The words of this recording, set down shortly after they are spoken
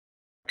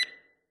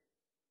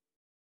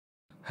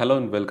Hello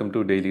and welcome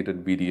to Daily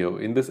Red Video.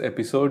 In this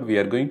episode, we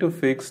are going to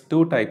fix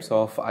two types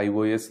of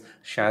iOS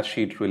share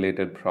sheet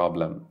related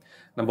problem.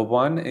 Number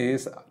one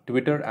is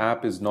Twitter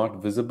app is not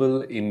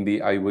visible in the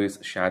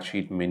iOS share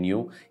sheet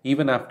menu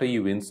even after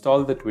you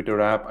install the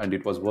Twitter app and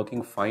it was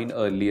working fine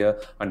earlier,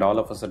 and all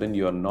of a sudden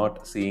you are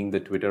not seeing the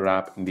Twitter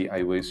app in the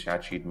iOS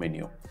share sheet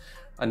menu.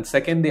 And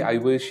second, the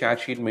iOS share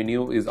sheet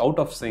menu is out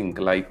of sync.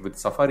 Like with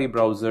Safari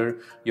browser,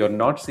 you're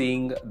not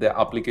seeing the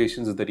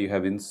applications that you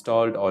have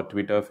installed or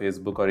Twitter,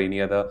 Facebook, or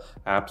any other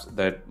apps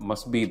that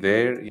must be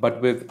there. But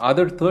with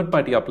other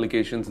third-party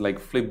applications like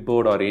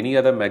Flipboard or any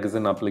other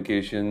magazine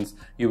applications,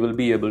 you will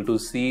be able to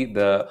see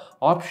the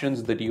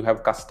options that you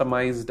have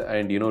customized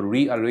and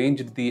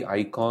rearranged the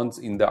icons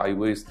in the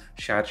iOS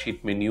share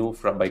sheet menu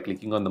by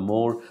clicking on the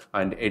more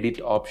and edit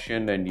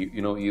option, and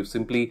you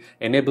simply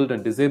enabled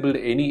and disabled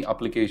any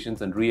applications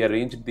and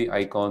rearranged the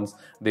icons,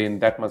 then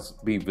that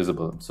must be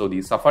visible. So the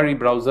Safari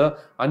browser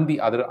and the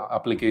other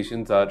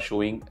applications are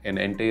showing an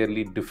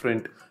entirely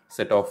different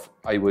set of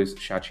iOS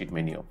share sheet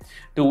menu.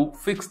 To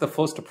fix the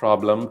first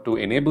problem, to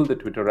enable the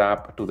Twitter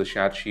app to the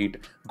share sheet,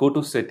 go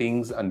to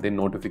settings and then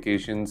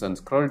notifications and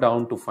scroll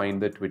down to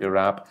find the Twitter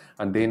app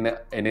and then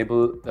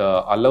enable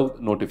allow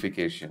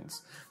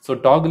notifications. So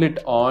toggle it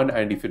on,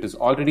 and if it is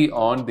already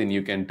on, then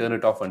you can turn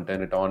it off and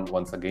turn it on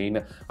once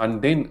again,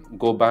 and then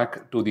go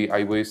back to the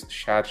iOS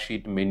share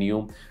sheet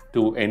menu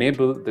to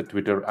enable the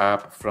Twitter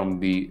app from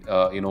the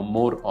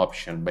more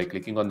option. By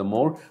clicking on the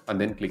more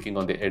and then clicking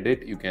on the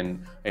edit, you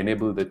can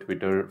enable the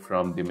Twitter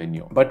from the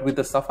menu. But with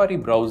the Safari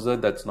browser,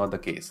 that's not the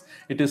case.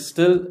 It is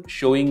still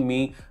showing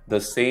me the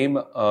same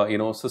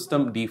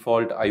system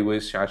default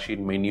iOS share sheet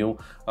menu,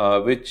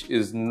 which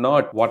is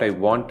not what I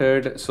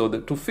wanted. So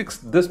to fix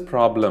this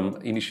problem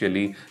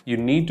initially, you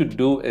need to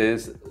do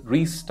is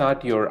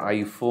restart your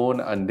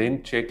iPhone and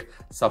then check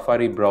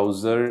Safari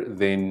browser,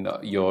 then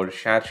your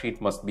share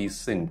sheet must be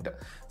synced.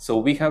 So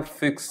we have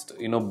fixed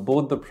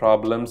both the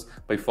problems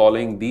by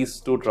following these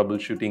two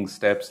troubleshooting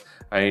steps,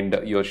 and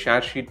your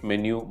share sheet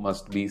menu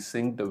must be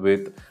synced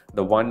with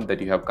the one that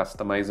you have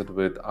customized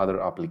with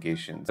other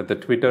applications. The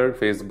Twitter,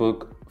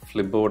 Facebook,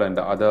 Flipboard, and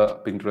the other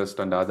Pinterest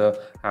and other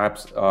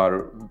apps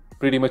are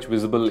pretty much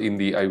visible in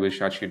the iOS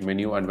share sheet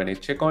menu. And when I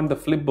check on the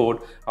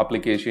Flipboard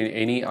application,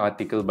 any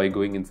article, by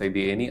going inside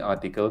the any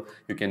article,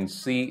 you can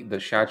see the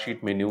share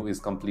sheet menu is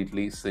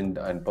completely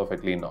synced and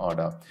perfectly in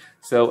order.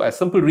 So a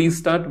simple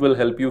restart will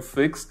help you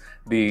fix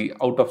the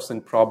out of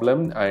sync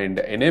problem, and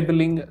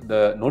enabling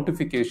the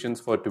notifications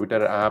for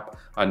Twitter app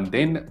and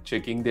then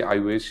checking the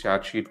iOS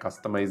share sheet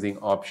customizing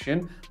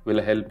option will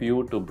help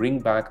you to bring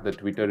back the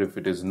Twitter if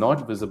it is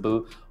not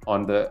visible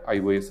on the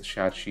iOS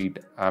share sheet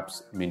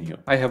apps menu.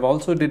 I have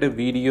also did a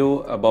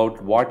video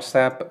about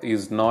WhatsApp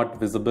is not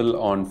visible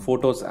on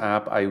Photos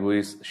app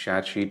iOS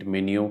share sheet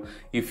menu.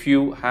 If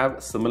you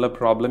have similar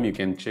problem, you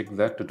can check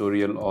that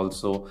tutorial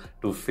also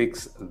to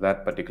fix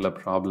that particular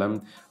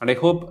problem. And I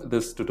hope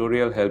this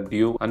tutorial helped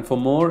you. And for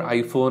more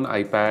iPhone,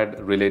 iPad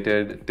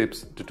related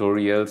tips,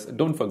 tutorials,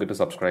 don't forget to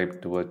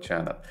subscribe to our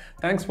channel.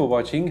 Thanks for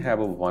watching.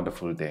 Have a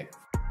wonderful day.